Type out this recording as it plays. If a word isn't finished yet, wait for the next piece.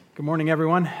Good morning,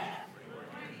 everyone.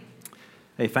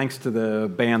 Hey, thanks to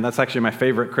the band. That's actually my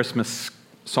favorite Christmas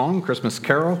song, Christmas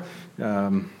Carol.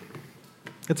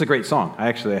 It's a great song.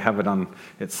 I have it on,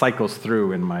 it cycles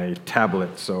through in my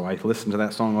tablet, so I listen to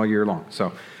that song all year long.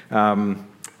 So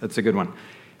that's a good one.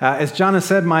 As John has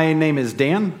said, my name is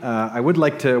Dan. I would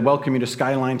like to welcome you to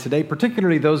Skyline today,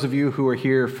 particularly those of you who are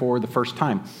here for the first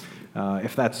time.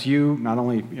 If that's you, not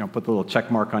only put the little check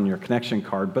mark on your connection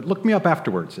card, but look me up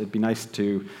afterwards. It'd be nice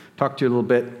to talk to you a little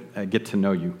bit, get to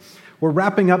know you. We're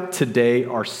wrapping up today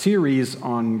our series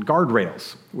on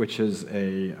guardrails, which is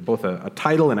both a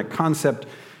title and a concept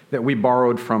that we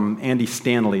borrowed from Andy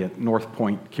Stanley at North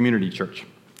Point Community Church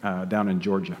down in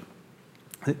Georgia.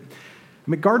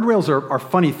 Guardrails are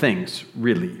funny things,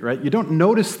 really, right? You don't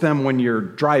notice them when you're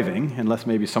driving, unless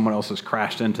maybe someone else has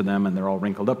crashed into them and they're all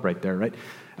wrinkled up right there, right?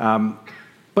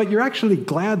 But you're actually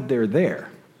glad they're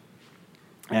there.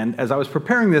 And as I was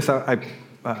preparing this, I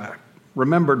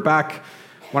remembered back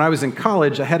when I was in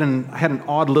college, I had an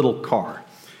odd little car,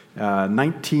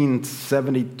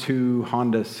 1972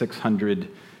 Honda 600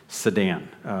 sedan,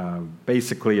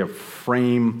 basically a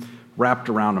frame wrapped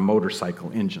around a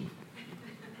motorcycle engine.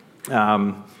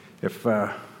 There's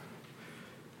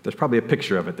probably a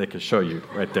picture of it they could show you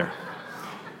right there.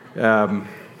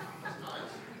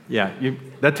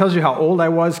 That tells you how old I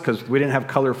was because we didn't have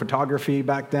color photography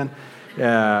back then.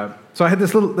 So I had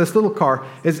this little car.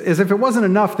 As if it wasn't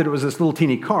enough that it was this little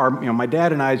teeny car, my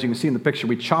dad and I, as you can see in the picture,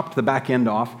 we chopped the back end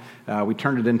off. We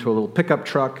turned it into a little pickup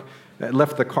truck.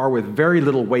 Left the car with very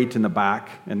little weight in the back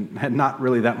and had not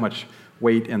really that much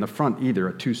weight in the front either.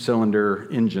 A 2-cylinder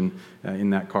engine in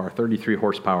that car, 33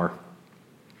 horsepower.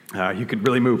 You could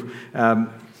really move.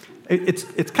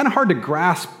 It's kind of hard to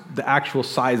grasp the actual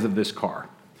size of this car.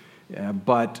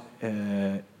 But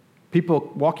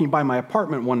people walking by my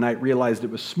apartment one night realized it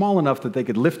was small enough that they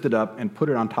could lift it up and put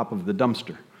it on top of the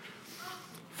dumpster.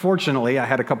 Fortunately, I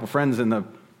had a couple friends in the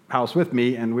house with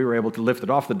me, and we were able to lift it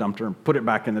off the dumpster and put it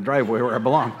back in the driveway where it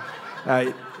belonged.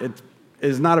 It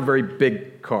is not a very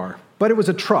big car, but it was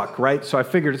a truck, right? So I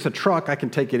figured it's a truck. I can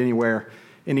take it anywhere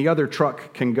any other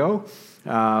truck can go.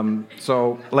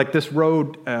 So like this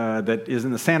road that is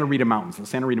in the Santa Rita Mountains. The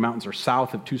Santa Rita Mountains are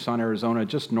south of Tucson, Arizona,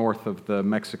 just north of the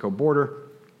Mexico border.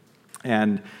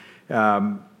 And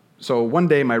so one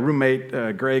day my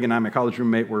roommate, Greg, and I, my college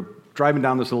roommate, were driving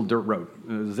down this little dirt road,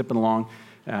 zipping along,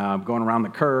 going around the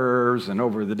curves and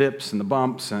over the dips and the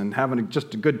bumps and having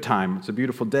just a good time. It's a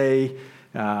beautiful day.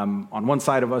 On one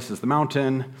side of us is the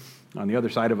mountain. On the other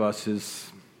side of us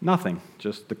is nothing,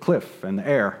 just the cliff and the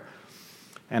air.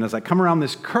 And as I come around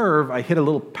this curve, I hit a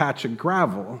little patch of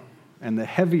gravel, and the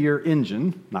heavier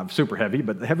engine, not super heavy,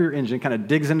 but the heavier engine kind of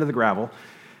digs into the gravel,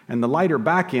 and the lighter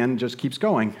back end just keeps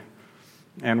going.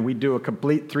 And we do a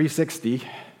complete 360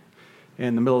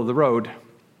 in the middle of the road.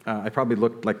 I probably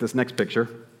looked like this next picture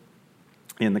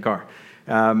in the car.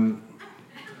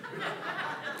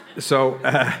 So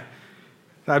I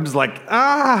was like,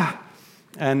 ah!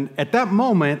 And at that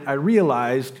moment, I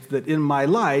realized that in my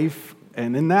life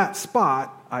and in that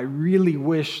spot, I really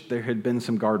wish there had been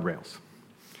some guardrails.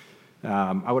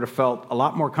 I would have felt a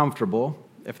lot more comfortable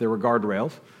if there were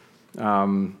guardrails,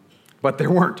 but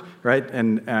there weren't, right?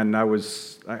 And I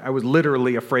was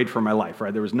literally afraid for my life,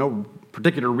 right? There was no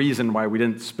particular reason why we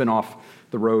didn't spin off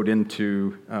the road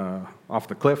into off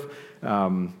the cliff.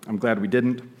 I'm glad we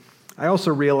didn't. I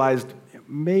also realized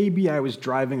maybe I was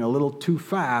driving a little too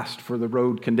fast for the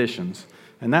road conditions,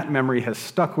 and that memory has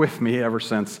stuck with me ever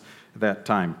since that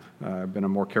time. I've been a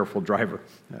more careful driver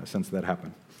since that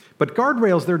happened. But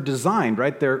guardrails, they're designed,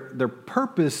 right? Their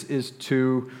purpose is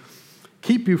to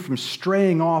keep you from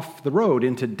straying off the road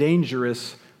into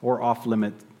dangerous or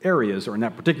off-limit areas, or in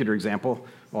that particular example,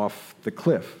 off the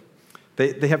cliff.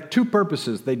 They have two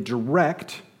purposes. They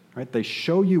direct, right? They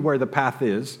show you where the path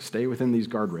is, stay within these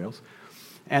guardrails,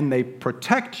 and they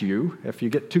protect you. If you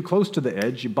get too close to the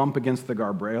edge, you bump against the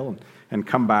guardrail and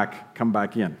come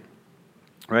back in.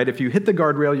 Right? If you hit the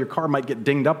guardrail, your car might get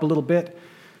dinged up a little bit.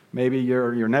 Maybe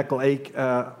your neck will ache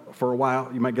for a while.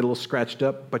 You might get a little scratched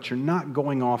up, but you're not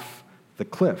going off the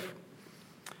cliff.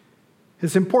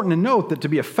 It's important to note that to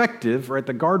be effective, right,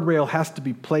 the guardrail has to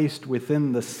be placed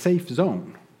within the safe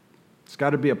zone. It's got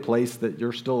to be a place that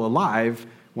you're still alive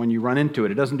when you run into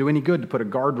it. It doesn't do any good to put a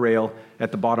guardrail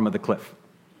at the bottom of the cliff.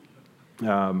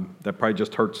 That probably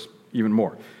just hurts even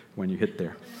more when you hit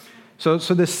there. So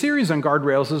this series on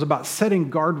guardrails is about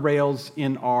setting guardrails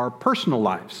in our personal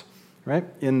lives, right?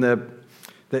 In the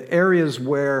areas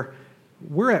where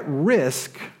we're at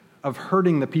risk of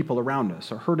hurting the people around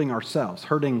us or hurting ourselves,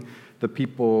 hurting the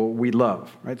people we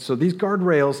love, right? So these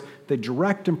guardrails, they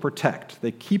direct and protect.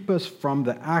 They keep us from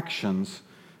the actions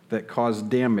that cause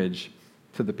damage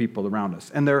to the people around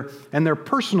us. And they're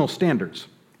personal standards.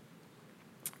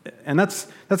 And that's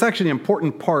actually an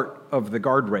important part of the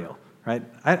guardrail, right?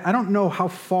 I don't know how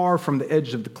far from the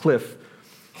edge of the cliff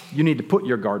you need to put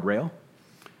your guardrail,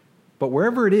 but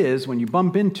wherever it is, when you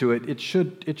bump into it, it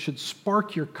should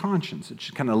spark your conscience. It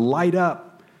should kind of light up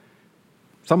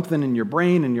something in your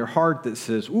brain and your heart that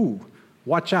says, ooh,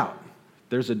 watch out.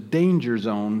 There's a danger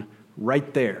zone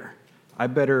right there. I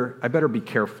better be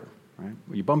careful. Right?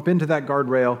 When you bump into that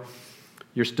guardrail,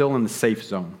 you're still in the safe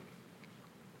zone.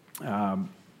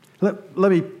 Let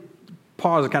me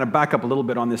pause and kind of back up a little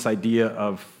bit on this idea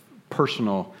of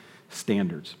personal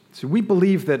standards. So we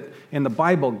believe that in the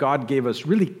Bible, God gave us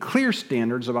really clear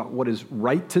standards about what is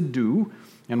right to do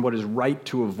and what is right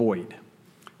to avoid.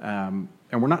 And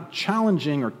we're not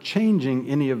challenging or changing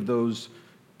any of those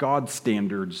God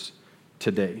standards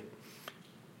today.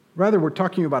 Rather, we're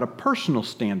talking about a personal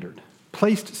standard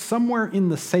placed somewhere in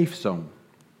the safe zone,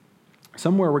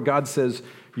 somewhere where God says,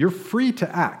 you're free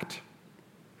to act,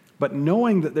 but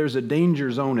knowing that there's a danger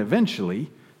zone eventually,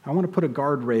 I want to put a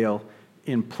guardrail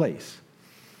in place.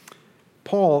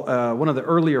 Paul, one of the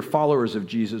earlier followers of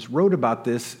Jesus, wrote about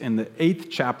this in the 8th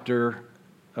chapter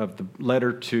of the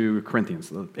letter to Corinthians,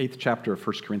 the 8th chapter of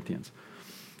 1 Corinthians.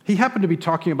 He happened to be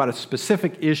talking about a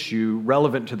specific issue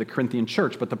relevant to the Corinthian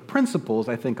church, but the principles,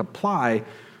 I think, apply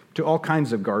to all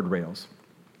kinds of guardrails.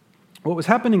 What was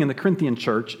happening in the Corinthian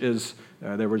church is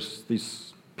there was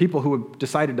these people who had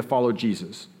decided to follow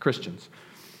Jesus, Christians.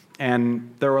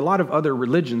 And there were a lot of other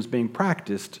religions being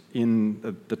practiced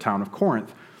in the town of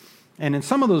Corinth. And in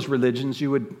some of those religions, you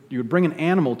would bring an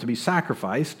animal to be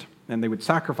sacrificed, and they would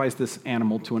sacrifice this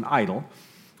animal to an idol.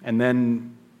 And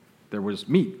then there was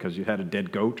meat, because you had a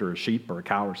dead goat or a sheep or a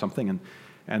cow or something.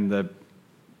 And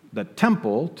the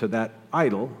temple to that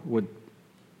idol would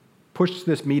push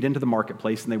this meat into the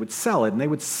marketplace, and they would sell it. And they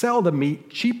would sell the meat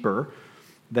cheaper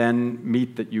than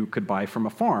meat that you could buy from a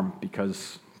farm,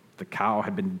 because the cow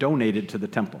had been donated to the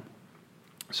temple.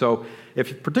 So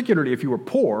particularly if you were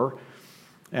poor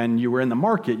and you were in the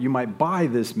market, you might buy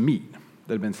this meat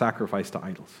that had been sacrificed to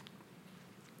idols.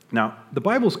 Now, the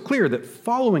Bible's clear that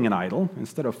following an idol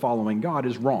instead of following God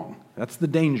is wrong. That's the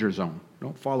danger zone.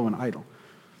 Don't follow an idol.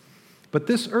 But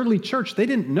this early church, they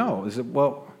didn't know. They said,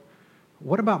 well,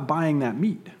 what about buying that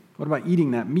meat? What about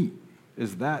eating that meat?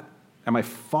 Am I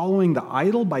following the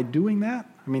idol by doing that?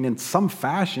 I mean, in some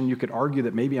fashion, you could argue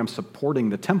that maybe I'm supporting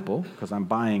the temple because I'm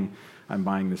buying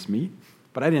this meat,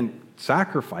 but I didn't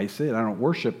sacrifice it. I don't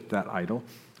worship that idol.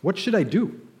 What should I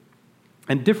do?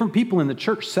 And different people in the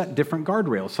church set different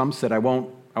guardrails. Some said, I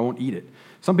won't eat it.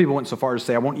 Some people went so far as to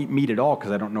say, I won't eat meat at all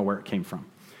because I don't know where it came from.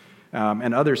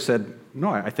 And others said, no,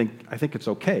 I think it's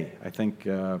okay. I think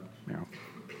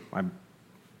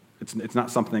it's not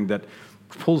something that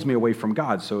pulls me away from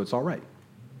God, so it's all right.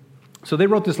 So they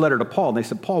wrote this letter to Paul, and they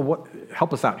said, Paul,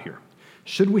 help us out here.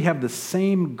 Should we have the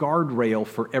same guardrail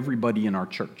for everybody in our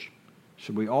church?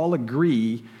 Should we all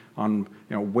agree on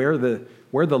where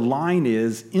the line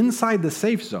is inside the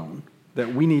safe zone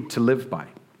that we need to live by?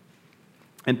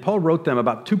 And Paul wrote them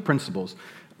about two principles,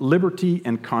 liberty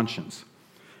and conscience.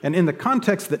 And in the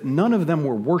context that none of them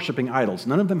were worshiping idols,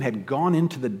 none of them had gone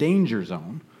into the danger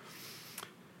zone,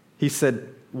 he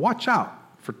said, watch out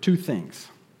for two things.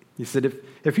 He said,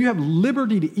 if you have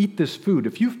liberty to eat this food,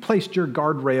 if you've placed your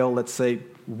guardrail, let's say,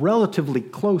 relatively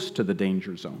close to the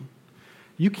danger zone,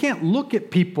 you can't look at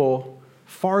people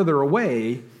farther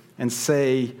away and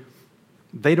say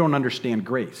they don't understand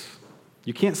grace.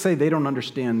 You can't say they don't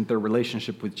understand their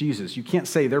relationship with Jesus. You can't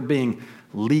say they're being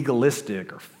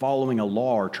legalistic or following a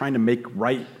law or trying to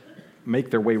make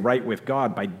their way right with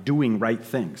God by doing right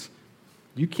things.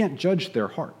 You can't judge their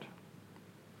heart.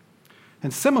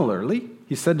 And similarly,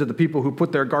 he said to the people who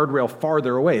put their guardrail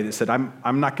farther away, they said,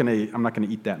 I'm not going to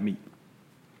eat that meat.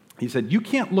 He said, you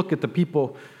can't look at the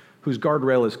people whose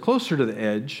guardrail is closer to the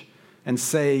edge and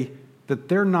say that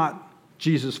they're not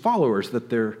Jesus followers, that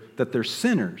they're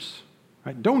sinners.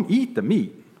 Right? Don't eat the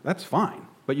meat. That's fine.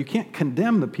 But you can't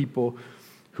condemn the people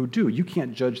who do. You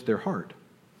can't judge their heart.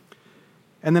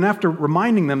 And then after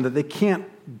reminding them that they can't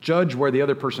judge where the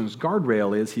other person's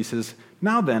guardrail is, he says,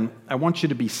 now then, I want you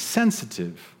to be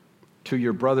sensitive to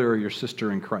your brother or your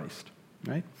sister in Christ.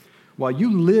 Right? While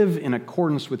you live in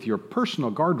accordance with your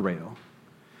personal guardrail,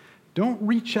 don't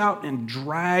reach out and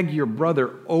drag your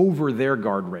brother over their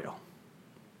guardrail.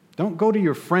 Don't go to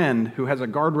your friend who has a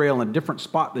guardrail in a different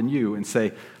spot than you and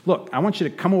say, look, I want you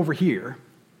to come over here,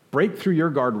 break through your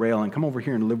guardrail, and come over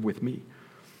here and live with me.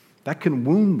 That can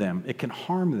wound them. It can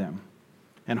harm them.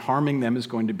 and harming them is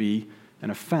going to be an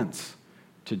offense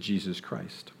to Jesus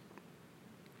Christ.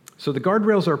 So the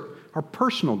guardrails are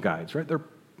personal guides, right?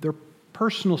 They're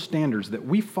personal standards that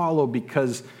we follow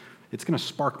because it's going to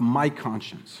spark my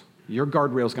conscience. Your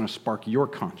guardrail is going to spark your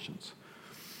conscience.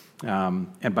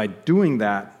 And by doing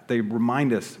that, they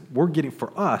remind us, we're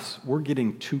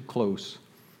getting too close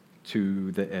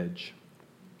to the edge.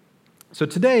 So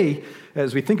today,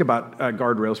 as we think about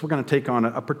guardrails, we're going to take on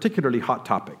a particularly hot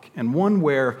topic, and one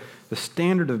where the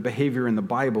standard of behavior in the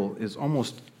Bible is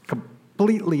almost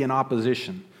completely in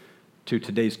opposition to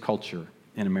today's culture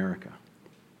in America.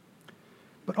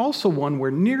 But also one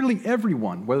where nearly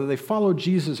everyone, whether they follow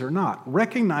Jesus or not,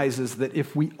 recognizes that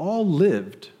if we all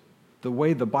lived the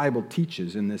way the Bible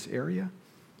teaches in this area,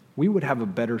 we would have a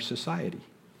better society.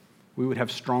 We would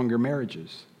have stronger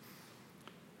marriages.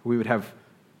 We would have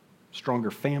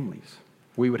stronger families.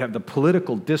 We would have the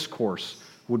political discourse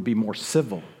would be more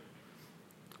civil.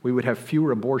 We would have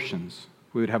fewer abortions.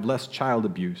 We would have less child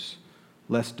abuse,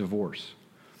 less divorce.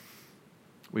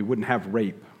 We wouldn't have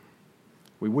rape.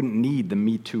 We wouldn't need the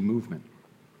Me Too movement.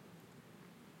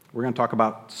 We're going to talk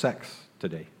about sex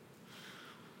today.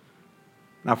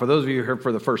 Now, for those of you here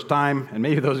for the first time, and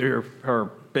maybe those of you who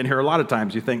have been here a lot of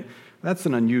times, you think, that's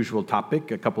an unusual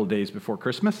topic a couple of days before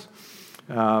Christmas.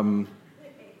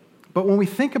 But when we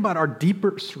think about our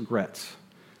deepest regrets,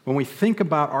 when we think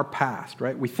about our past,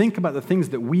 right, we think about the things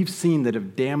that we've seen that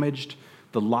have damaged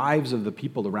the lives of the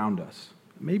people around us,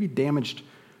 maybe damaged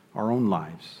our own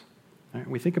lives. Right?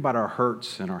 We think about our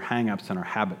hurts and our hang-ups and our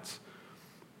habits.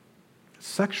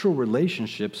 Sexual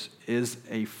relationships is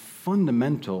a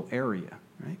fundamental area,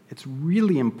 right? It's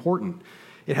really important.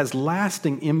 It has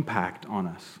lasting impact on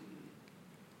us.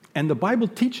 And the Bible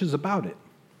teaches about it.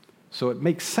 So it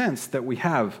makes sense that we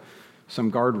have some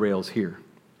guardrails here.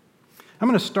 I'm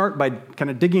going to start by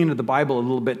kind of digging into the Bible a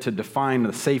little bit to define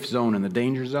the safe zone and the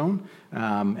danger zone,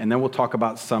 and then we'll talk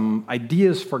about some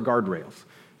ideas for guardrails.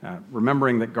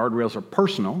 Remembering that guardrails are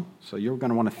personal, so you're going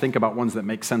to want to think about ones that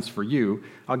make sense for you.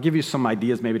 I'll give you some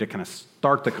ideas maybe to kind of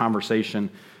start the conversation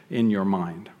in your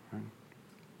mind. Right?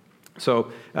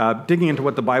 So digging into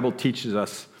what the Bible teaches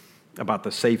us about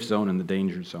the safe zone and the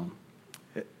danger zone.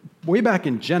 Way back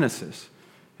in Genesis,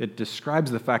 it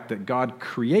describes the fact that God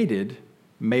created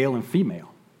male and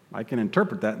female. I can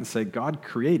interpret that and say God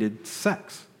created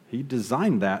sex. He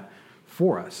designed that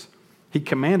for us. He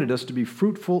commanded us to be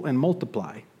fruitful and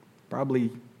multiply.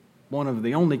 Probably one of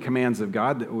the only commands of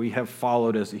God that we have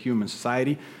followed as a human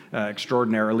society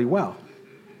extraordinarily well.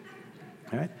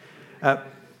 All right?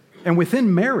 And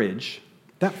within marriage,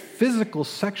 that physical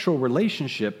sexual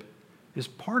relationship is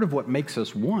part of what makes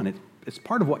us one. It's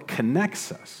part of what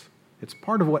connects us. It's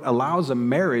part of what allows a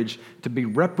marriage to be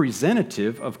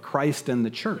representative of Christ and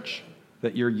the church,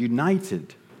 that you're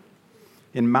united.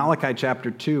 In Malachi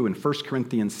chapter 2, in 1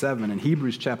 Corinthians 7, and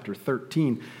Hebrews chapter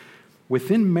 13,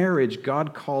 within marriage,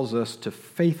 God calls us to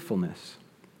faithfulness,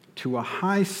 to a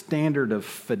high standard of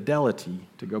fidelity,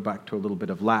 to go back to a little bit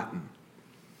of Latin.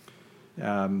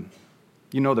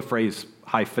 You know the phrase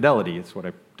high fidelity. It's what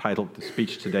I titled the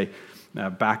speech today.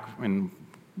 Back in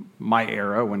my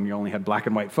era, when you only had black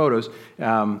and white photos,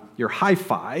 your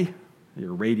hi-fi,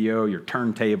 your radio, your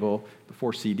turntable,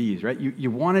 before CDs, right?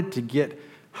 You wanted to get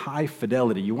high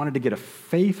fidelity. You wanted to get a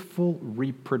faithful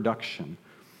reproduction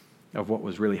of what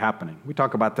was really happening. We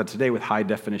talk about that today with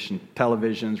high-definition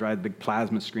televisions, right? Big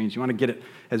plasma screens. You want to get it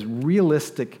as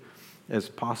realistic as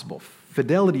possible.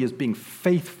 Fidelity is being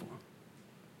faithful.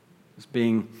 It's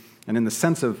being, and in the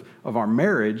sense of our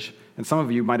marriage, and some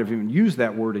of you might have even used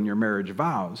that word in your marriage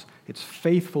vows, it's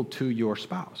faithful to your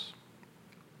spouse.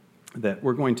 That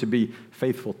we're going to be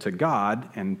faithful to God,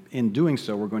 and in doing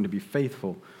so, we're going to be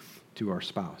faithful to our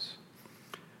spouse.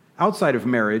 Outside of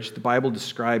marriage, the Bible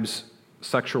describes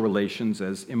sexual relations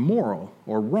as immoral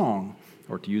or wrong,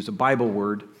 or to use a Bible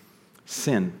word,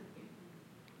 sin.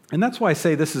 And that's why I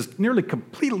say this is nearly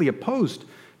completely opposed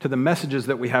to the messages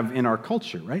that we have in our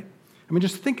culture, right? I mean,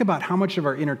 just think about how much of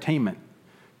our entertainment,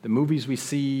 the movies we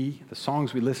see, the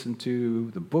songs we listen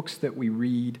to, the books that we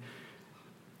read,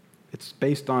 it's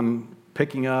based on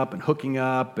picking up and hooking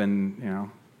up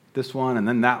and, this one and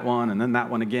then that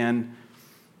one again.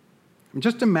 And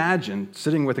just imagine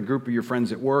sitting with a group of your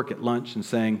friends at work at lunch and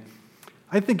saying,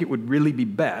 I think it would really be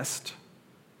best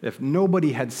if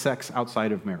nobody had sex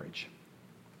outside of marriage.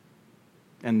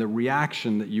 And the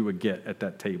reaction that you would get at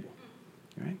that table,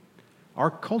 right? Our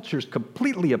culture is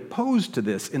completely opposed to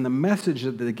this in the message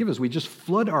that they give us. We just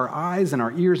flood our eyes and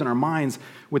our ears and our minds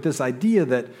with this idea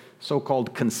that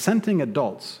so-called consenting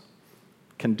adults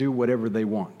can do whatever they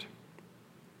want.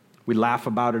 We laugh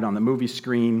about it on the movie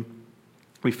screen.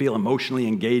 We feel emotionally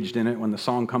engaged in it when the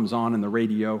song comes on in the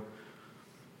radio.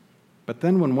 But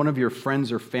then when one of your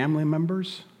friends or family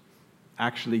members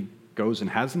actually goes and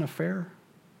has an affair,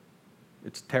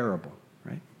 it's terrible,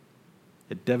 right?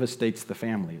 It devastates the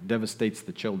family. It devastates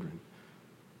the children.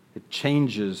 It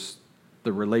changes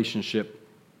the relationship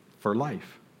for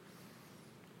life.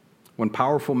 When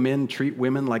powerful men treat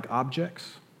women like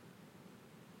objects,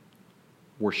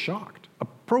 we're shocked,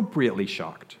 appropriately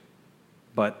shocked.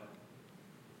 But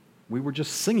we were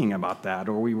just singing about that,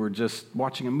 or we were just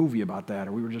watching a movie about that,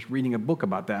 or we were just reading a book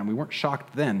about that, and we weren't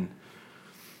shocked then.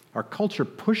 Our culture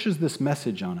pushes this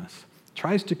message on us,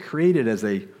 tries to create it as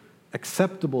an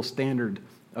acceptable standard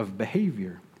of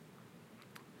behavior,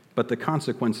 but the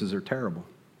consequences are terrible.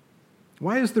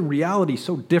 Why is the reality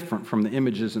so different from the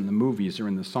images in the movies or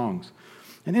in the songs?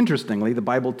 And interestingly, the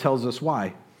Bible tells us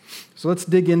why. So let's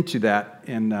dig into that.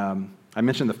 And I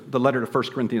mentioned the letter to 1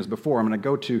 Corinthians before. I'm going to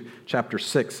go to chapter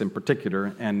 6 in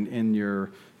particular. And in your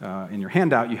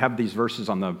handout, you have these verses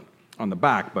on the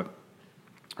back, but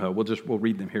we'll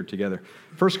read them here together.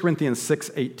 1 Corinthians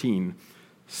 6:18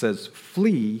 says,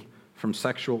 "Flee from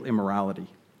sexual immorality."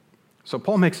 So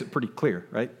Paul makes it pretty clear,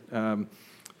 right?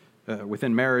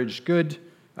 Within marriage, good.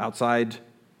 Outside,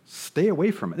 stay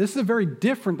away from it. This is very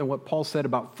different than what Paul said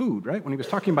about food, right? When he was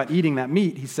talking about eating that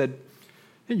meat, he said,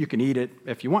 hey, you can eat it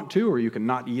if you want to, or you can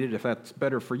not eat it if that's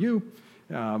better for you.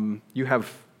 You have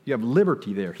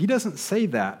liberty there. He doesn't say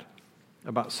that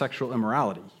about sexual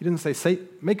immorality. He doesn't say,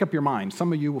 make up your mind.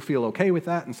 Some of you will feel okay with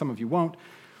that, and some of you won't.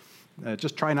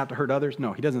 Just try not to hurt others.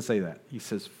 No, he doesn't say that. He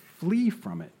says, flee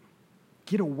from it.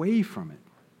 Get away from it.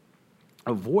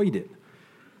 Avoid it.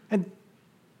 And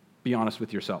be honest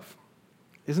with yourself.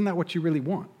 Isn't that what you really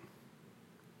want?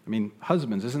 I mean,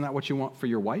 husbands, isn't that what you want for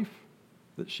your wife?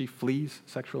 That she flees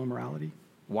sexual immorality?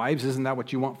 Wives, isn't that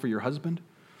what you want for your husband?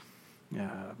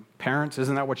 Parents,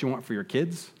 isn't that what you want for your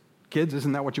kids? Kids,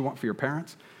 isn't that what you want for your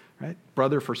parents? Right?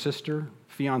 Brother for sister,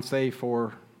 fiancé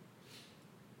for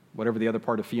whatever the other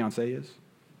part of fiancé is.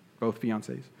 Both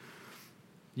fiancés.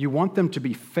 You want them to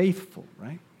be faithful,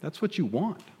 right? That's what you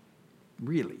want,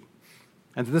 really.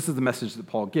 And this is the message that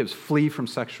Paul gives. Flee from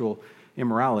sexual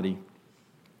immorality.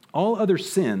 All other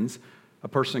sins a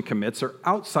person commits are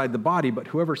outside the body, but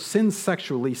whoever sins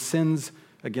sexually sins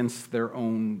against their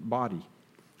own body.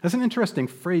 That's an interesting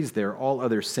phrase there, all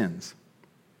other sins.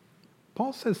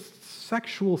 Paul says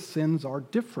sexual sins are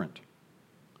different.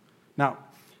 Now,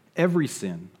 every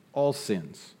sin, all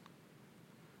sins,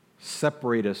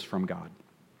 separate us from God.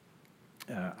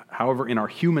 However, in our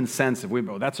human sense, if we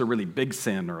go, that's a really big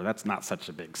sin, or that's not such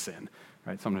a big sin,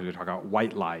 right? Sometimes we talk about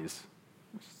white lies.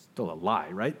 It's still a lie,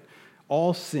 right?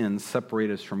 All sins separate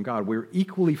us from God. We're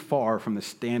equally far from the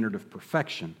standard of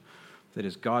perfection that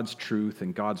is God's truth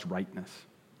and God's rightness.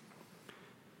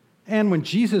 And when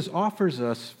Jesus offers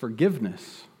us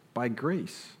forgiveness by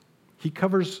grace, he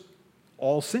covers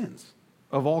all sins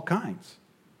of all kinds.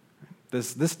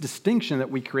 This distinction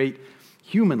that we create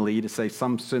humanly to say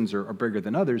some sins are bigger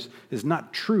than others is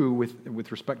not true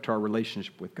with respect to our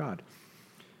relationship with God.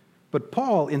 But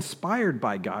Paul, inspired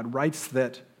by God, writes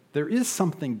that there is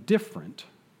something different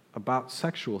about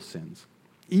sexual sins,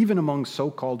 even among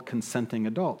so-called consenting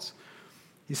adults.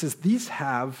 He says these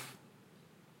have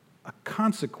a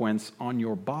consequence on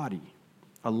your body,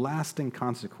 a lasting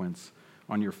consequence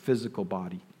on your physical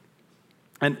body.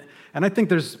 And I think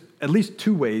there's at least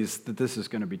two ways that this is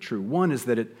going to be true. One is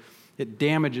that it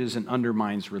damages and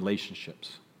undermines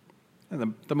relationships.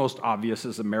 And the most obvious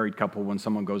is a married couple when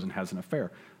someone goes and has an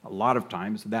affair. A lot of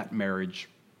times that marriage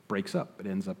breaks up. It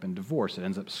ends up in divorce. It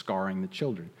ends up scarring the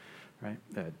children. Right?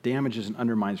 It damages and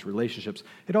undermines relationships.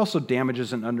 It also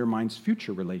damages and undermines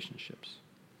future relationships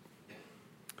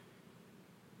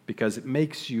because it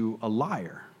makes you a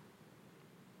liar,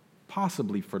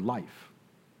 possibly for life.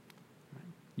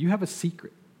 You have a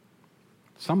secret,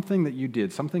 something that you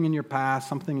did, something in your past,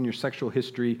 something in your sexual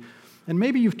history, and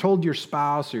maybe you've told your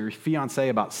spouse or your fiancé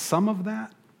about some of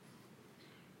that,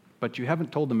 but you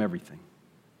haven't told them everything.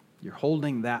 You're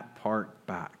holding that part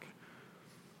back.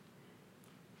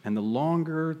 And the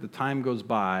longer the time goes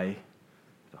by,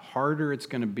 the harder it's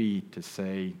going to be to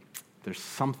say, there's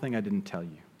something I didn't tell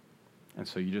you. And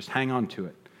so you just hang on to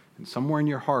it. And somewhere in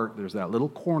your heart, there's that little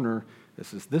corner that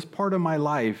says, this part of my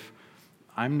life,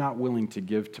 I'm not willing to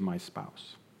give to my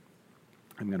spouse.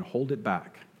 I'm going to hold it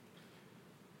back.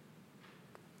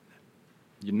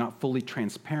 You're not fully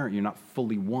transparent. You're not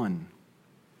fully one.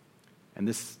 And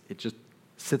it just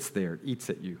sits there, eats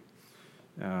at you.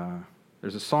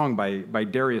 There's a song by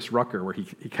Darius Rucker where he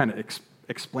kind of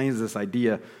explains this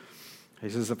idea. He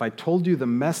says, if I told you the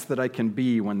mess that I can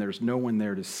be when there's no one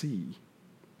there to see,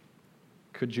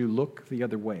 Could you look the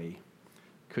other way?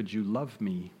 Could you love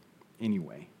me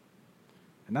anyway?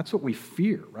 And that's what we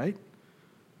fear, right?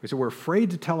 So we're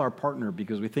afraid to tell our partner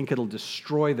because we think it'll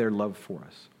destroy their love for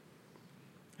us.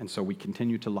 And so we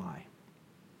continue to lie.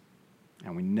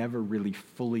 And we never really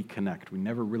fully connect. We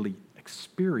never really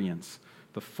experience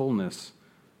the fullness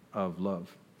of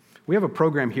love. We have a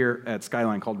program here at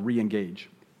Skyline called Re-Engage.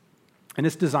 And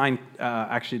it's designed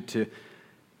actually to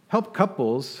help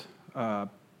couples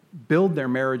build their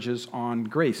marriages on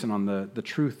grace and on the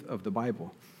truth of the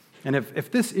Bible. And if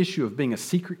this issue of being a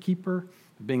secret keeper,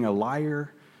 being a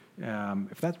liar,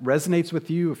 if that resonates with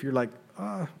you, if you're like,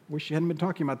 wish you hadn't been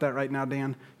talking about that right now,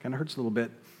 Dan, kind of hurts a little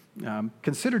bit,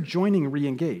 consider joining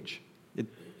Re-Engage.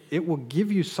 It will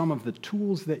give you some of the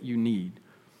tools that you need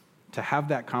to have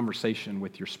that conversation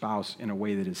with your spouse in a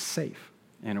way that is safe,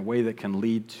 in a way that can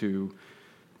lead to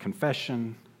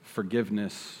confession,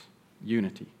 forgiveness,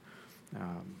 unity.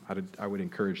 I would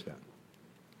encourage that.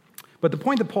 But the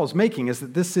point that Paul's making is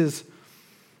that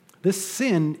this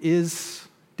sin is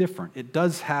different. It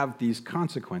does have these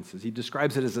consequences. He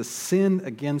describes it as a sin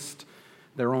against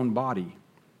their own body.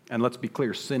 And let's be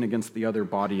clear, sin against the other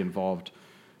body involved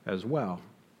as well.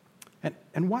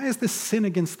 And why is this sin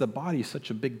against the body such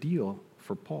a big deal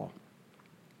for Paul?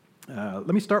 Let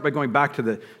me start by going back to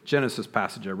the Genesis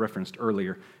passage I referenced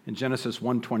earlier. In Genesis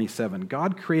 1:27,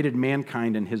 God created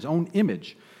mankind in his own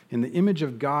image. In the image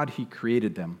of God, he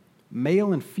created them.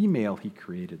 Male and female, he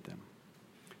created them.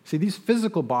 See, these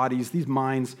physical bodies, these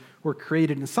minds, were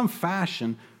created in some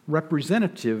fashion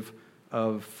representative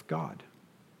of God.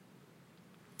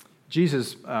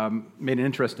 Jesus made an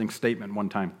interesting statement one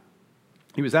time.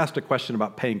 He was asked a question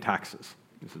about paying taxes.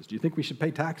 He says, "Do you think we should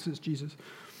pay taxes, Jesus?"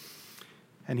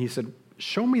 And he said,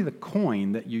 "Show me the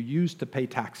coin that you used to pay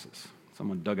taxes."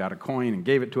 Someone dug out a coin and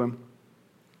gave it to him.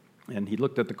 And he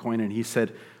looked at the coin and he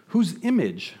said, "Whose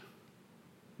image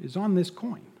is on this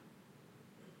coin?"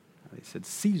 They said,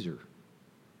 "Caesar."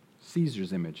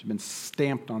 Caesar's image had been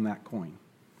stamped on that coin.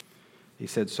 He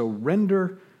said, "So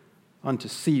render unto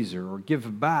Caesar, or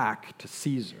give back to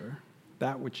Caesar,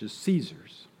 that which is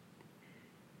Caesar's."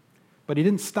 But he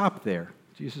didn't stop there.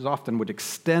 Jesus often would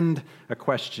extend a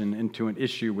question into an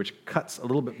issue which cuts a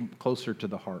little bit closer to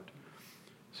the heart.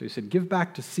 So he said, "Give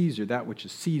back to Caesar that which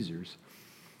is Caesar's,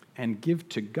 and give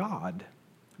to God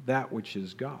that which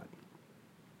is God."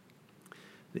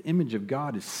 The image of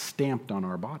God is stamped on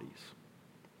our bodies.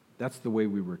 That's the way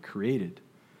we were created.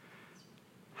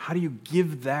 How do you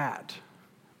give that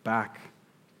back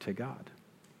to God?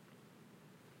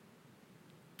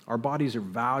 Our bodies are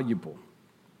valuable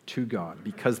to God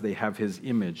because they have his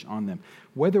image on them,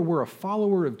 whether we're a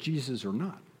follower of Jesus or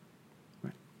not.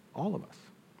 Right? All of us,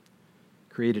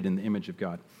 created in the image of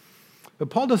God. But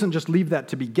Paul doesn't just leave that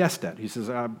to be guessed at. He says,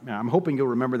 I'm hoping you'll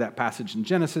remember that passage in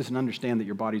Genesis and understand that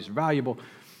your bodies are valuable.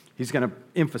 He's going to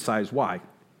emphasize why.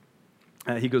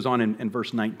 He goes on in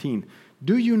verse 19.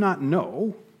 "Do you not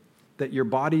know that your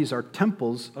bodies are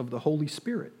temples of the Holy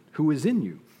Spirit, who is in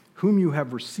you, whom you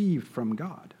have received from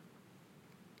God?"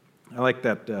 I like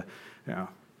that.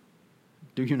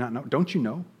 Do you not know? Don't you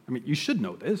know? I mean, you should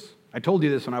know this. I told you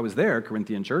this when I was there,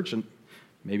 Corinthian church, and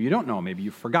maybe you don't know. Maybe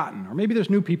you've forgotten, or maybe there's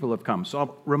new people who have come. So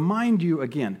I'll remind you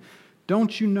again.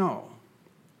 Don't you know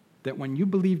that when you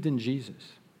believed in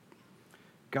Jesus,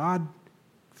 God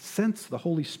sent the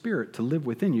Holy Spirit to live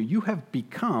within you? You have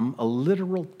become a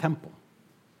literal temple,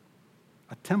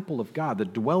 a temple of God, the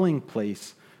dwelling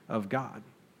place of God.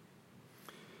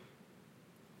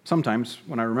 Sometimes,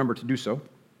 when I remember to do so,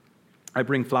 I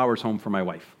bring flowers home for my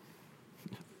wife.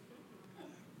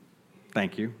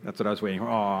 Thank you. That's what I was waiting for.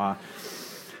 Aww.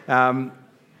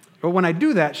 But when I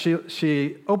do that,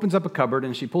 she opens up a cupboard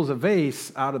and she pulls a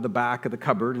vase out of the back of the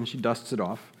cupboard and she dusts it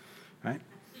off, right?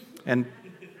 And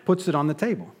puts it on the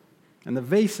table. And the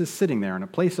vase is sitting there in a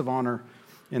place of honor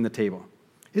in the table.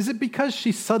 Is it because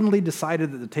she suddenly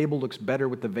decided that the table looks better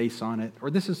with the vase on it,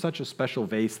 or this is such a special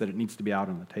vase that it needs to be out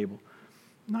on the table?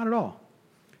 Not at all.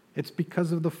 It's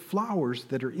because of the flowers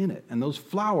that are in it. And those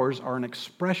flowers are an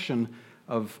expression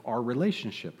of our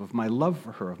relationship, of my love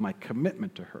for her, of my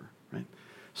commitment to her, right?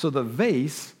 So the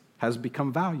vase has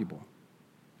become valuable.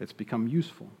 It's become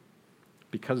useful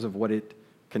because of what it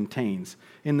contains.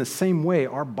 In the same way,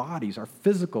 our bodies, our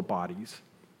physical bodies,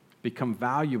 become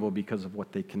valuable because of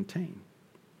what they contain.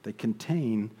 They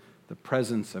contain the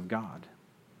presence of God.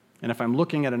 And if I'm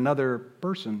looking at another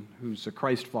person who's a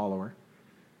Christ follower,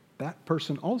 that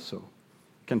person also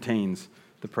contains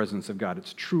the presence of God.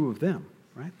 It's true of them,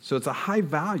 right? So it's a high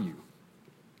value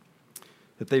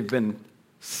that they've been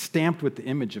stamped with the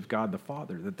image of God the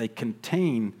Father, that they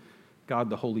contain God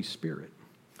the Holy Spirit.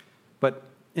 But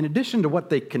in addition to what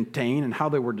they contain and how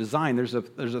they were designed, there's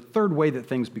a third way that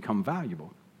things become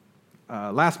valuable.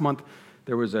 Last month,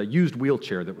 there was a used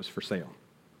wheelchair that was for sale.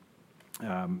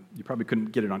 You probably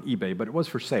couldn't get it on eBay, but it was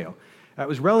for sale. It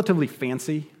was relatively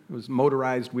fancy. It was a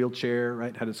motorized wheelchair,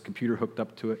 right? Had its computer hooked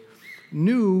up to it.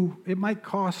 New, it might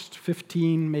cost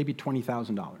 $15,000, maybe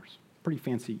 $20,000. Pretty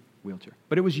fancy wheelchair.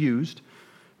 But it was used,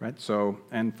 right? So,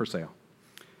 and for sale.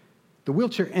 The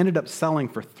wheelchair ended up selling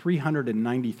for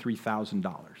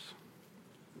 $393,000.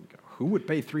 Who would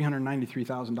pay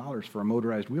 $393,000 for a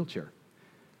motorized wheelchair?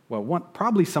 Well,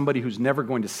 probably somebody who's never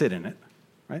going to sit in it,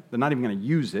 right? They're not even going to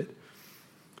use it.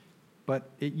 But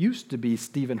it used to be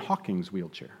Stephen Hawking's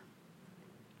wheelchair.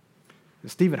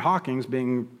 Stephen Hawking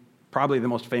being probably the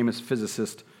most famous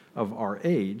physicist of our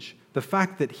age, the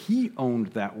fact that he owned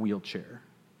that wheelchair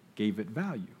gave it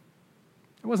value.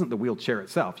 It wasn't the wheelchair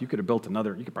itself. You could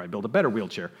probably build a better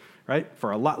wheelchair, right?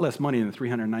 For a lot less money than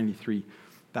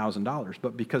 $393,000.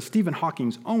 But because Stephen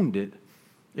Hawking owned it,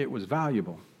 it was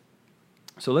valuable.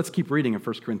 So let's keep reading in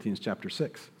 1 Corinthians chapter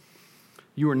 6.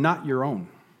 You are not your own.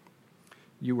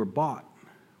 You were bought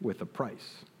with a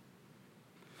price.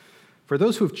 For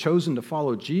those who have chosen to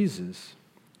follow Jesus,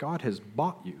 God has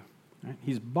bought you. Right?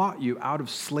 He's bought you out of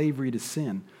slavery to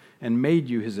sin and made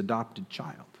you his adopted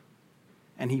child.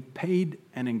 And he paid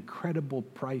an incredible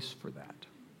price for that.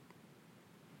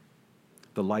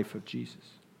 The life of Jesus.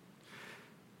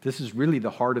 This is really the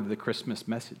heart of the Christmas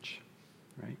message,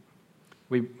 right?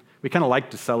 We kind of like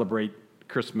to celebrate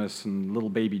Christmas and little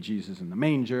baby Jesus in the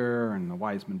manger and the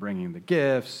wise men bringing the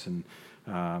gifts, and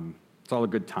it's all a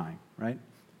good time, right?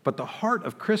 But the heart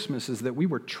of Christmas is that we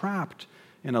were trapped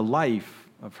in a life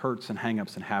of hurts and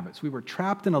hang-ups and habits. We were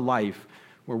trapped in a life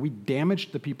where we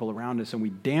damaged the people around us and we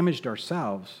damaged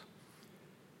ourselves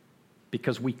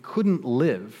because we couldn't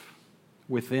live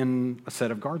within a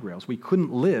set of guardrails. We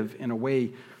couldn't live in a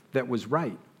way that was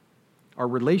right. Our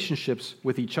relationships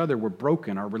with each other were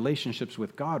broken. Our relationships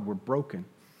with God were broken.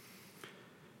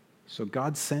 So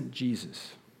God sent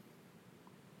Jesus,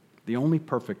 the only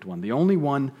perfect one, the only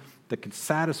one that could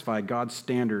satisfy God's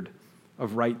standard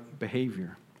of right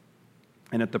behavior.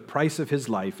 And at the price of his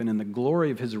life and in the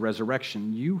glory of his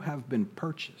resurrection, you have been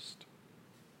purchased.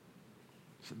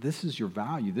 So this is your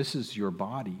value. This is your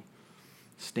body,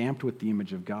 stamped with the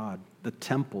image of God, the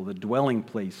temple, the dwelling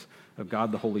place of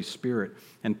God the Holy Spirit,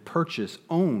 and purchased,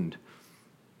 owned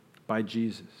by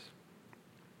Jesus.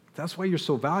 That's why you're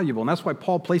so valuable, and that's why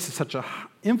Paul places such an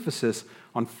emphasis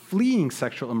on fleeing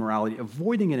sexual immorality,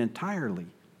 avoiding it entirely,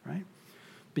 right?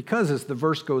 Because as the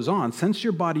verse goes on, since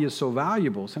your body is so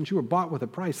valuable, since you were bought with a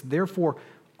price, therefore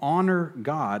honor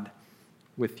God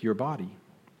with your body.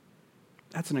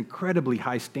 That's an incredibly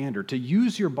high standard, to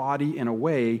use your body in a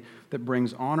way that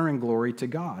brings honor and glory to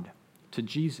God, to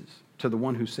Jesus, to the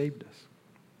one who saved us,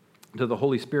 to the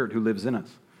Holy Spirit who lives in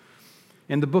us.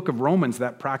 In the book of Romans,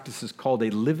 that practice is called a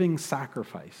living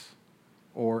sacrifice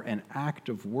or an act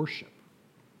of worship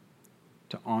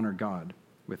to honor God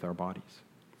with our bodies.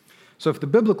 So if the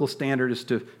biblical standard is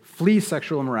to flee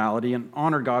sexual immorality and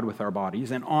honor God with our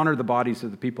bodies and honor the bodies of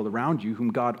the people around you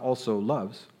whom God also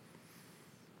loves,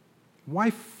 why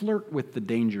flirt with the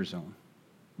danger zone?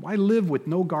 Why live with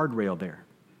no guardrail there?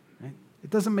 Right?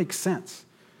 It doesn't make sense.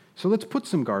 So let's put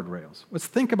some guardrails. Let's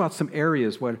think about some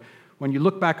areas where when you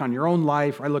look back on your own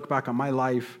life, or I look back on my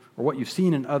life, or what you've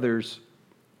seen in others,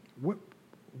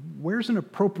 where's an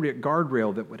appropriate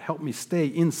guardrail that would help me stay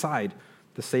inside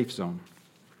the safe zone?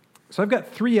 So I've got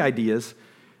 3 ideas,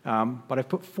 but I've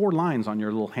put 4 lines on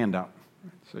your little handout.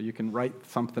 So you can write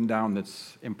something down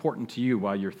that's important to you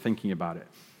while you're thinking about it.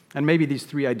 And maybe these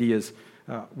 3 ideas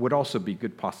would also be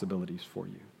good possibilities for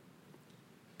you.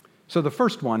 So the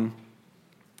first one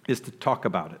is to talk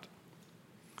about it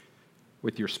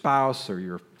with your spouse or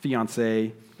your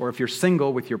fiancé, or if you're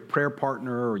single, with your prayer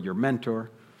partner or your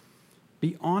mentor.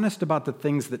 Be honest about the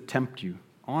things that tempt you,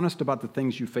 honest about the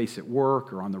things you face at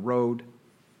work or on the road.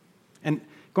 And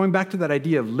going back to that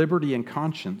idea of liberty and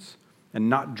conscience and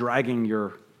not dragging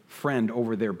your friend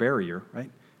over their barrier, right?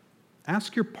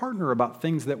 Ask your partner about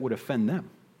things that would offend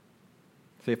them.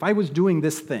 Say, if I was doing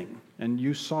this thing and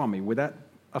you saw me, would that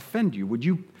offend you? Would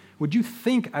you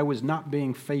think I was not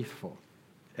being faithful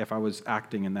if I was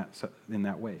acting in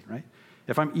that way, right?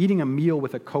 If I'm eating a meal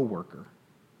with a coworker,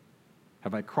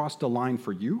 have I crossed a line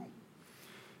for you?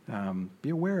 Be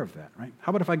aware of that, right?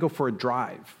 How about if I go for a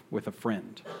drive with a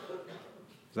friend?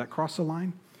 Does that cross the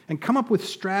line? And come up with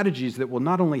strategies that will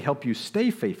not only help you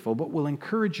stay faithful, but will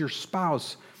encourage your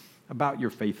spouse about your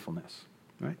faithfulness,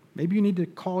 right? Maybe you need to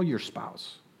call your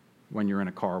spouse when you're in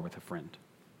a car with a friend.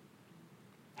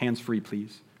 Hands free,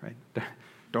 please, right?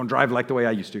 Don't drive like the way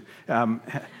I used to,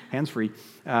 hands-free.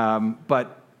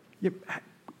 But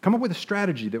come up with a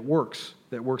strategy that works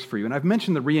for you. And I've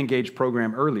mentioned the Re-Engage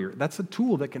program earlier. That's a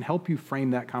tool that can help you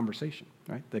frame that conversation,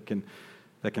 right? That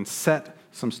can set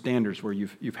some standards where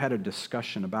you've had a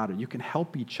discussion about it. You can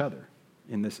help each other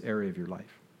in this area of your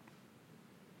life.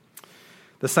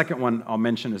 The second one I'll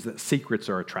mention is that secrets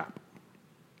are a trap.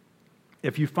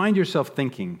 If you find yourself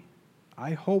thinking,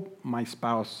 I hope my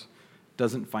spouse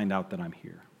doesn't find out that I'm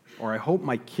here, or I hope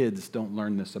my kids don't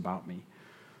learn this about me,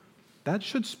 that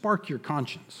should spark your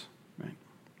conscience, right?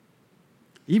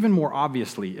 Even more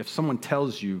obviously, if someone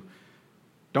tells you,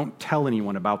 don't tell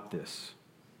anyone about this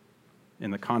in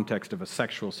the context of a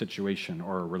sexual situation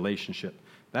or a relationship,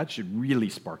 that should really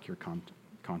spark your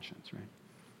conscience,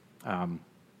 right?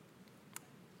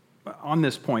 On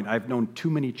this point, I've known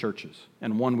too many churches,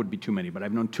 and one would be too many, but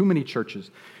I've known too many churches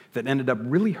that ended up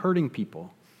really hurting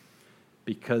people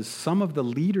because some of the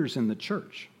leaders in the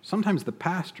church, sometimes the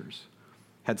pastors,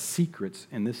 had secrets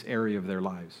in this area of their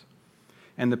lives.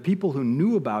 And the people who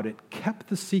knew about it kept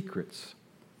the secrets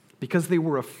because they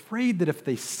were afraid that if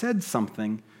they said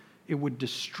something, it would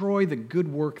destroy the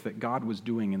good work that God was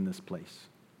doing in this place.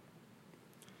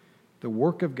 The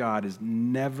work of God is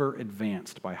never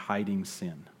advanced by hiding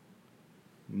sin.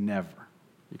 Never.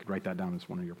 You could write that down as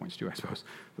one of your points too, I suppose.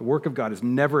 The work of God is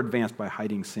never advanced by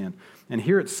hiding sin. And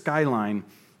here at Skyline,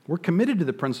 we're committed to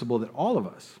the principle that all of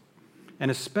us, and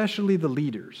especially the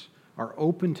leaders, are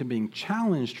open to being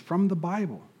challenged from the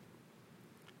Bible.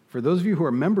 For those of you who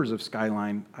are members of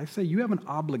Skyline, I say you have an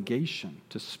obligation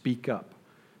to speak up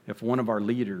if one of our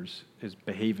leaders is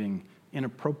behaving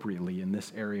inappropriately in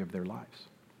this area of their lives.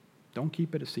 Don't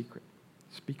keep it a secret.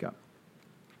 Speak up.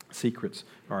 Secrets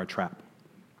are a trap.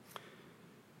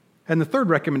 And the third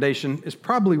recommendation is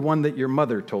probably one that your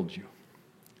mother told you,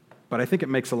 but I think it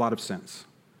makes a lot of sense.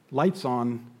 Lights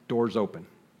on, doors open.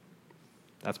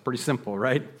 That's pretty simple,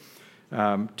 right?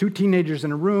 Two teenagers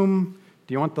in a room.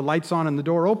 Do you want the lights on and the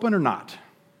door open or not?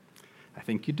 I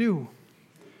think you do,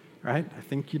 right? I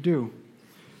think you do.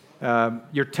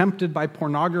 You're tempted by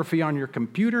pornography on your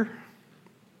computer.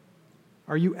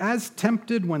 Are you as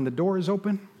tempted when the door is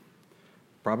open?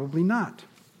 Probably not,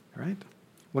 right?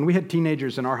 When we had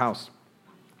teenagers in our house,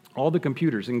 all the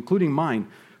computers, including mine,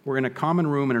 were in a common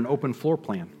room and an open floor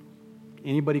plan.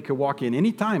 Anybody could walk in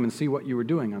any time and see what you were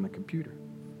doing on the computer.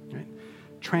 Right?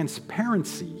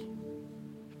 Transparency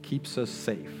keeps us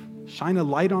safe. Shine a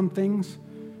light on things,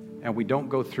 and we don't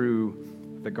go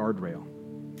through the guardrail.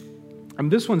 And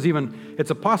this one's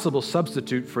it's a possible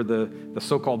substitute for the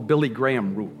so-called Billy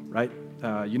Graham rule, right?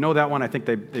 You know that one. I think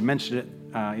they mentioned it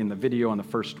in the video on the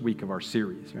first week of our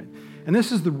series, right? And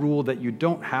this is the rule that you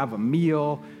don't have a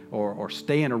meal or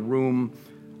stay in a room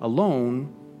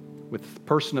alone with a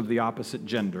person of the opposite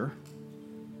gender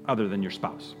other than your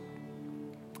spouse.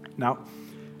 Now,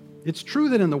 it's true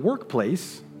that in the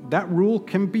workplace, that rule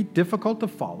can be difficult to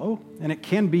follow, and it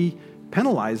can be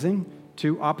penalizing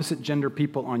to opposite gender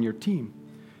people on your team.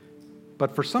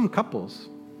 But for some couples,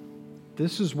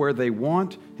 this is where they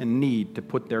want and need to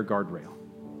put their guardrail.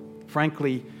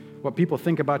 Frankly, what people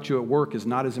think about you at work is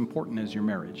not as important as your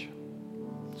marriage.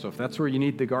 So if that's where you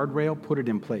need the guardrail, put it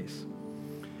in place.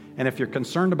 And if you're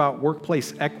concerned about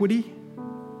workplace equity,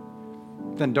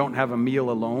 then don't have a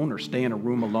meal alone or stay in a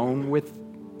room alone with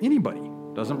anybody.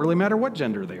 Doesn't really matter what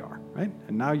gender they are, right?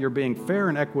 And now you're being fair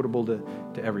and equitable to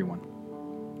everyone.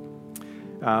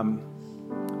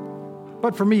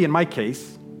 But for me, in my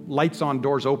case, lights on,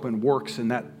 doors open works in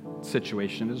that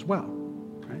situation as well,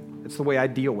 right? It's the way I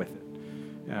deal with it.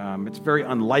 It's very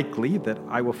unlikely that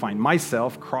I will find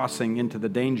myself crossing into the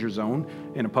danger zone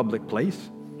in a public place.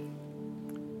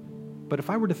 But if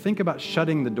I were to think about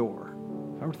shutting the door,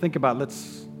 if I were to think about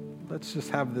let's just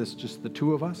have this, just the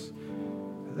two of us,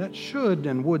 that should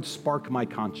and would spark my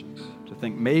conscience to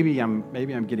think maybe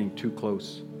I'm getting too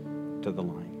close to the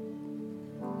line.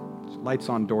 So lights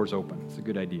on, doors open. It's a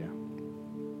good idea.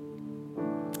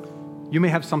 You may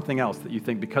have something else that you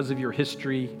think because of your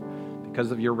history,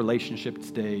 because of your relationship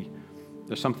today,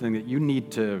 there's something that you need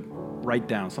to write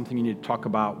down, something you need to talk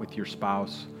about with your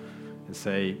spouse and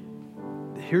say,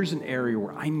 here's an area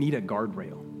where I need a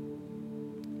guardrail.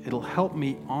 It'll help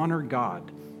me honor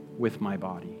God with my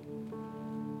body.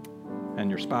 And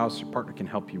your spouse, your partner can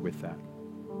help you with that.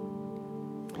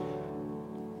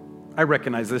 I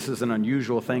recognize this is an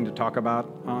unusual thing to talk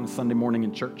about on a Sunday morning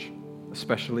in church,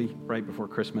 especially right before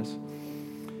Christmas.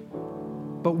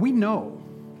 But we know,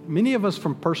 many of us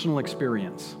from personal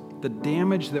experience, the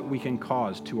damage that we can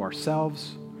cause to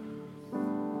ourselves,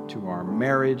 to our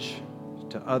marriage,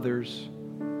 to others,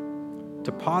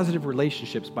 to positive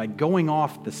relationships by going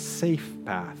off the safe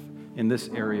path in this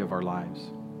area of our lives?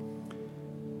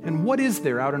 And what is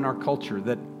there out in our culture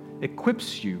that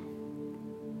equips you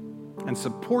and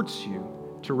supports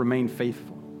you to remain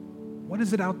faithful? What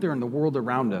is it out there in the world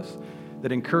around us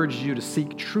that encourages you to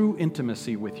seek true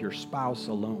intimacy with your spouse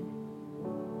alone?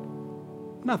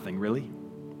 Nothing, really.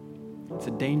 It's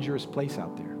a dangerous place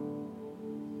out there.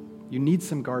 You need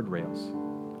some guardrails.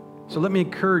 So let me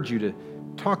encourage you to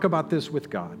talk about this with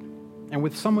God and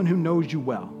with someone who knows you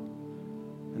well,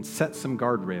 and set some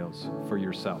guardrails for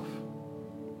yourself.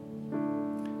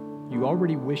 You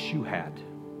already wish you had,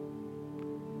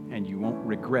 and you won't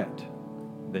regret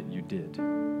that you did.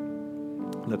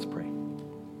 Let's pray.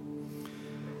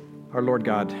 Our Lord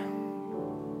God,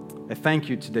 I thank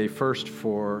you today first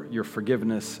for your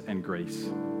forgiveness and grace,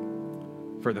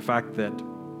 for the fact that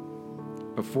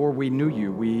before we knew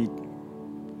you, we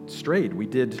strayed. We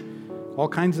did all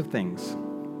kinds of things,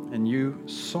 and you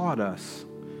sought us.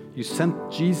 You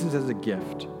sent Jesus as a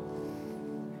gift,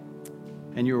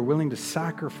 and you were willing to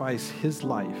sacrifice his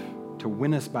life to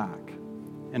win us back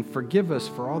and forgive us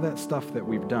for all that stuff that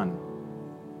we've done.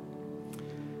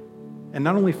 And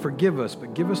not only forgive us,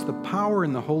 but give us the power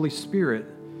in the Holy Spirit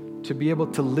to be able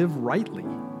to live rightly,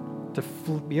 to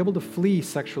be able to flee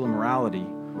sexual immorality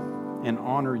and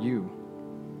honor you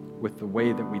with the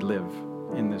way that we live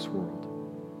in this world.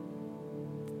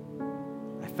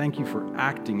 I thank you for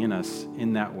acting in us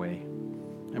in that way,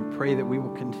 and pray that we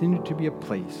will continue to be a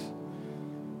place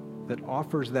that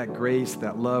offers that grace,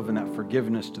 that love, and that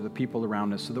forgiveness to the people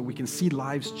around us so that we can see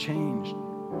lives changed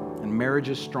and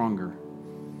marriages stronger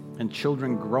and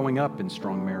children growing up in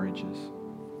strong marriages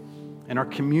and our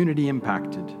community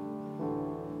impacted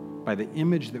by the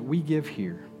image that we give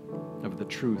here of the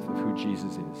truth of who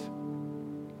Jesus is.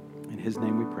 In his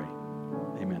name we pray.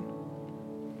 Amen.